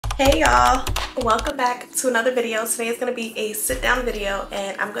Hey y'all, welcome back to another video. Today is going to be a sit down video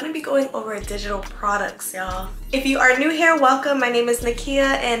and I'm going to be going over digital products, y'all. If you are new here, welcome. My name is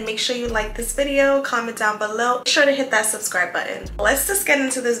Nakia and make sure you like this video, comment down below, make sure to hit that subscribe button. Let's just get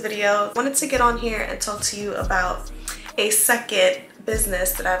into this video. I wanted to get on here and talk to you about a second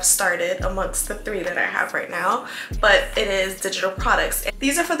business that I've started amongst the three that I have right now, but it is digital products.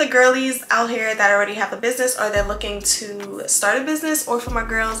 These are for the girlies out here that already have a business or they're looking to start a business, or for my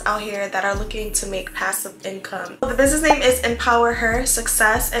girls out here that are looking to make passive income. The business name is Empower Her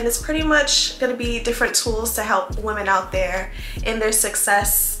Success, and it's pretty much going to be different tools to help women out there in their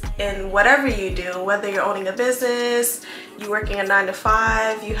success in whatever you do, whether you're owning a business, you're working a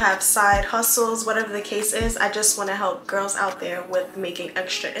 9-to-5, you have side hustles, whatever the case is. I just want to help girls out there with making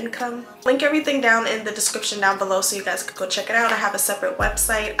extra income. Link everything down in the description down below so you guys can go check it out. I have a separate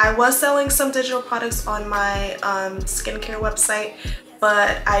website. I was selling some digital products on my skincare website,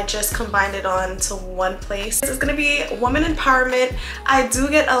 but I just combined it onto one place. It's gonna be woman empowerment. I do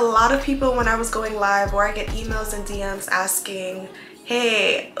get a lot of people when I was going live, or I get emails and DMs asking,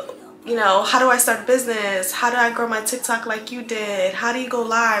 hey, you know, how do I start a business? How do I grow my TikTok like you did? How do you go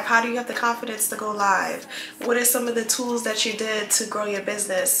live? How do you have the confidence to go live? What are some of the tools that you did to grow your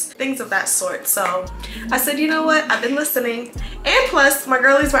business? Things of that sort. So I said, you know what? I've been listening. And plus, my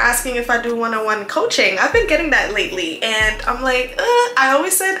girlies were asking if I do one-on-one coaching. I've been getting that lately. And I'm like, I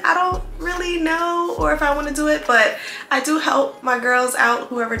always said I don't really know or if I want to do it, but I do help my girls out,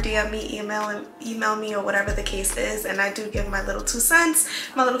 whoever DM me, email me, or whatever the case is, and I do give my little 2 cents,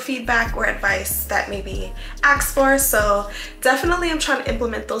 my little feedback or advice that maybe asked for. So definitely I'm trying to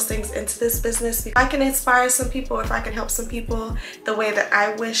implement those things into this business. If I can inspire some people, if I can help some people the way that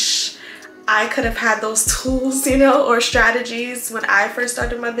I wish I could have had those tools, you know, or strategies when I first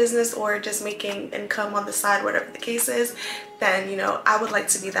started my business, or just making income on the side, whatever the case is, then, you know, I would like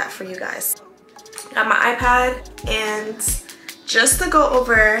to be that for you guys. Got my iPad, and just to go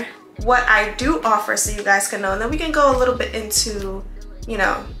over what I do offer so you guys can know, and then we can go a little bit into, you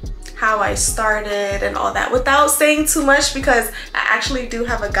know, how I started and all that without saying too much, because I actually do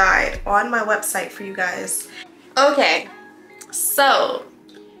have a guide on my website for you guys. Okay, so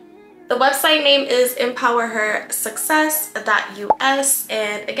the website name is empowerhersuccess.us,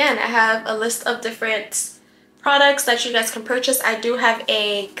 and again, I have a list of different products that you guys can purchase. I do have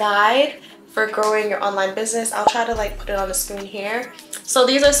a guide for growing your online business. I'll try to like put it on the screen here. So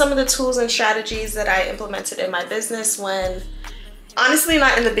these are some of the tools and strategies that I implemented in my business when, honestly,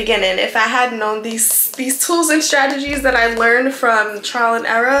 not in the beginning. If I had known these tools and strategies that I learned from trial and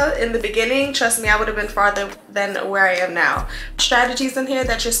error in the beginning, trust me, I would have been farther than where I am now. Strategies in here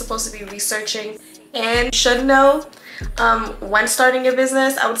that you're supposed to be researching and should know when starting your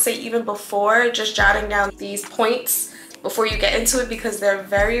business. I would say even before, just jotting down these points before you get into it, because they're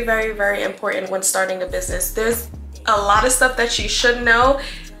very, very, very important when starting a business. There's a lot of stuff that you should know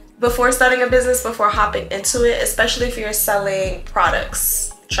before starting a business, before hopping into it, especially if you're selling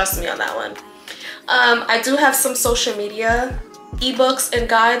products. Trust me on that one. I do have some social media ebooks and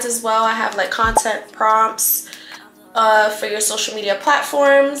guides as well. I have like content prompts for your social media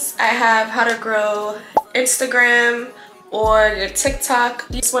platforms. I have how to grow Instagram or your TikTok.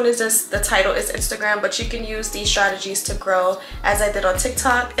 This one is just, the title is Instagram, but you can use these strategies to grow as I did on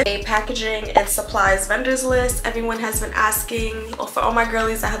TikTok. A packaging and supplies vendors list. Everyone has been asking, for all my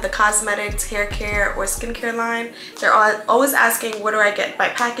girlies that have the cosmetics, hair care, or skincare line, they're always asking, where do I get my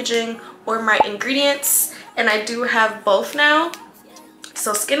packaging or my ingredients? And I do have both now.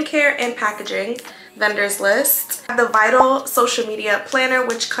 So skincare and packaging vendors list. The Vital social media planner,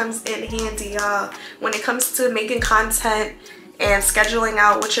 which comes in handy, y'all, when it comes to making content and scheduling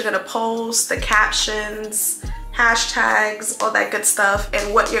out what you're gonna post, the captions, hashtags, all that good stuff,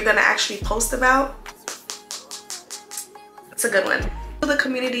 and what you're gonna actually post about. It's a good one. The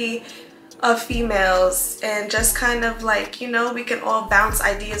community of females, and just kind of like, you know, we can all bounce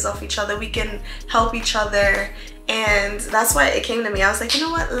ideas off each other, we can help each other. And that's why it came to me. I was like, you know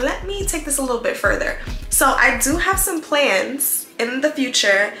what, let me take this a little bit further. So I do have some plans in the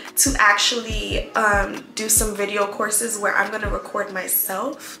future to actually do some video courses where I'm gonna record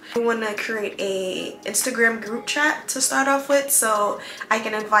myself. I want to create a Instagram group chat to start off with, so I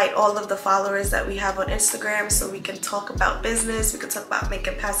can invite all of the followers that we have on Instagram, so we can talk about business, we can talk about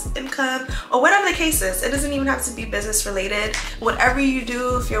making passive income, or whatever the case is. It doesn't even have to be business related. Whatever you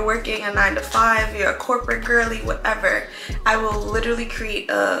do, if you're working a 9-to-5, you're a corporate girly, whatever, I will literally create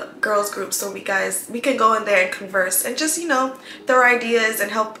a girls group so we can go in there and converse and just, you know, throw ideas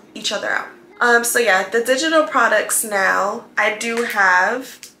and help each other out. So yeah, the digital products now, I do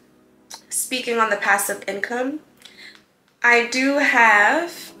have, speaking on the passive income, I do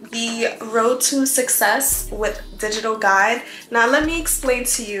have the Road to Success with Digital Guide. Now let me explain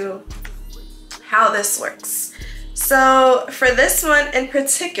to you how this works. So for this one in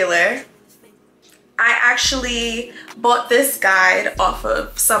particular, I actually bought this guide off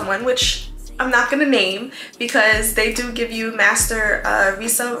of someone, which I'm not gonna name because they do give you master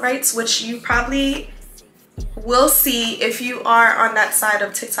resale rights, which you probably will see if you are on that side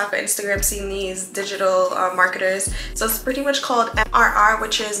of TikTok or Instagram seeing these digital marketers. So it's pretty much called MRR,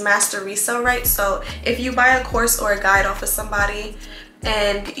 which is master resale rights. So if you buy a course or a guide off of somebody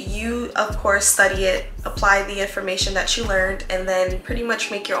and you of course study it, apply the information that you learned, and then pretty much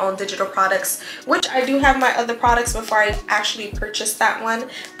make your own digital products, which I do have my other products before I actually purchased that one.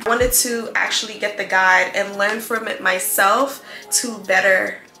 I wanted to actually get the guide and learn from it myself to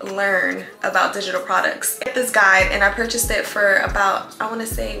better learn about digital products. I get this guide and I purchased it for about, I want to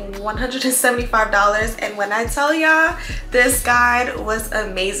say $175, and when I tell y'all, this guide was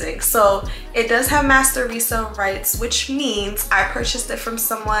amazing. So it does have master resale rights, which means I purchased it from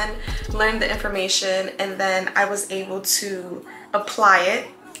someone, learned the information, and then I was able to apply it,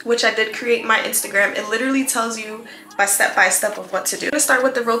 which I did create my Instagram. It literally tells you by step of what to do. I'm gonna start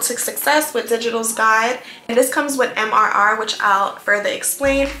with the Road to Success with Digital's guide, and this comes with MRR, which I'll further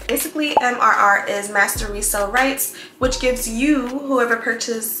explain. Basically, MRR is master resale rights, which gives you, whoever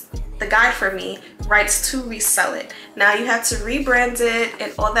purchased the guide for me, rights to resell it. Now you have to rebrand it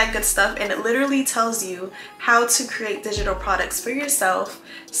and all that good stuff, and it literally tells you how to create digital products for yourself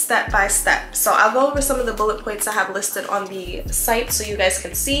step by step. So I'll go over some of the bullet points I have listed on the site so you guys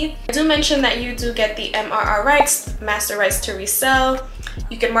can see. I do mention that you do get the MRR rights, master rights to resell.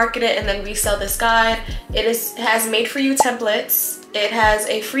 You can market it and then resell this guide. It has made for you templates. It has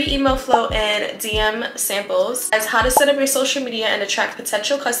a free email flow and DM samples. It has how to set up your social media and attract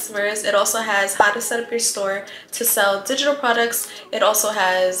potential customers. It also has how to set up your store to sell digital products. It also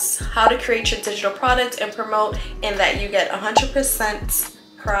has how to create your digital product and promote, and that you get 100%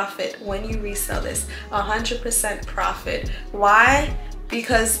 profit when you resell this. 100% profit. Why?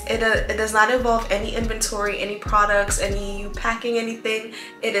 Because it does not involve any inventory, any products, any you packing anything.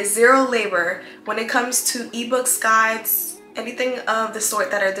 It is zero labor. When it comes to ebooks, guides, anything of the sort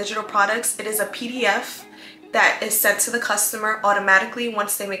that are digital products, it is a PDF that is sent to the customer automatically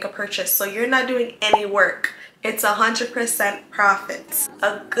once they make a purchase. So you're not doing any work. It's 100% profits.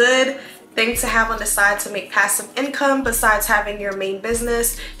 A good thing to have on the side to make passive income besides having your main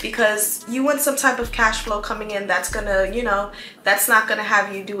business, because you want some type of cash flow coming in that's gonna, you know, that's not gonna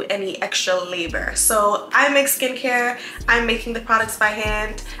have you do any extra labor. So I make skincare, I'm making the products by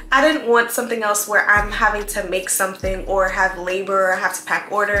hand. I didn't want something else where I'm having to make something or have labor, I have to pack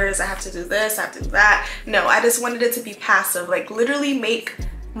orders, I have to do this, I have to do that. No, I just wanted it to be passive, like literally make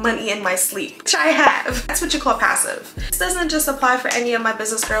money in my sleep, which I have. That's what you call passive. This doesn't just apply for any of my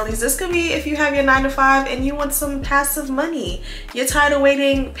business girlies. This could be if you have your 9 to 5 and you want some passive money. You're tired of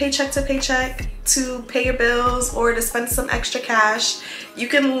waiting paycheck to paycheck to pay your bills or to spend some extra cash. You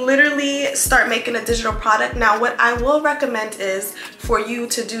can literally start making a digital product. Now, what I will recommend is for you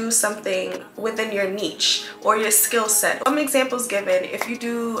to do something within your niche or your skill set. Some examples given: if you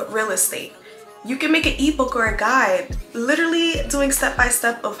do real estate, you can make an ebook or a guide, literally doing step by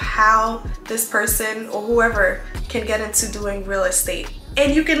step of how this person or whoever can get into doing real estate.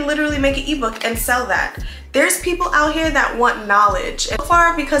 And you can literally make an ebook and sell that. There's people out here that want knowledge. And so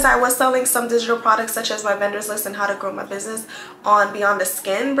far, because I was selling some digital products such as my vendors list and how to grow my business on Beyond the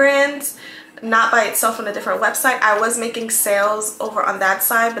Skin brands, not by itself on a different website, I was making sales over on that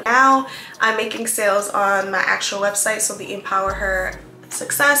side, but now I'm making sales on my actual website, so the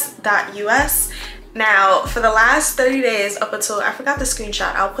empowerhersuccess.us. Now, for the last 30 days up until, I forgot the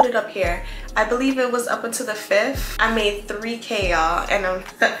screenshot, I'll put it up here. I believe it was up until the 5th. I made 3K, y'all, and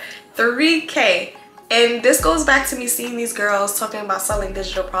 3K. And this goes back to me seeing these girls talking about selling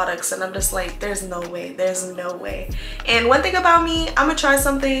digital products, and I'm just like, there's no way, there's no way. And one thing about me, I'm gonna try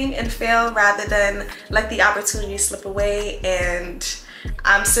something and fail rather than let the opportunity slip away and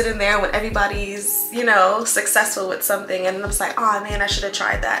I'm sitting there when everybody's, you know, successful with something, and I'm just like, oh man, I should have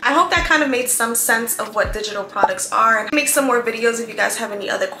tried that. I hope that kind of made some sense of what digital products are. And make some more videos if you guys have any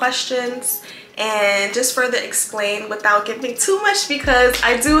other questions, and just further explain without giving too much, because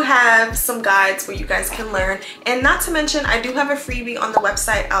I do have some guides where you guys can learn. And not to mention, I do have a freebie on the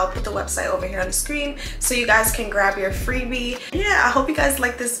website. I'll put the website over here on the screen so you guys can grab your freebie. Yeah, I hope you guys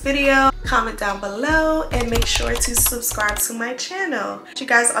like this video. Comment down below and make sure to subscribe to my channel. See you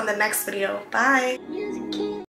guys on the next video. Bye.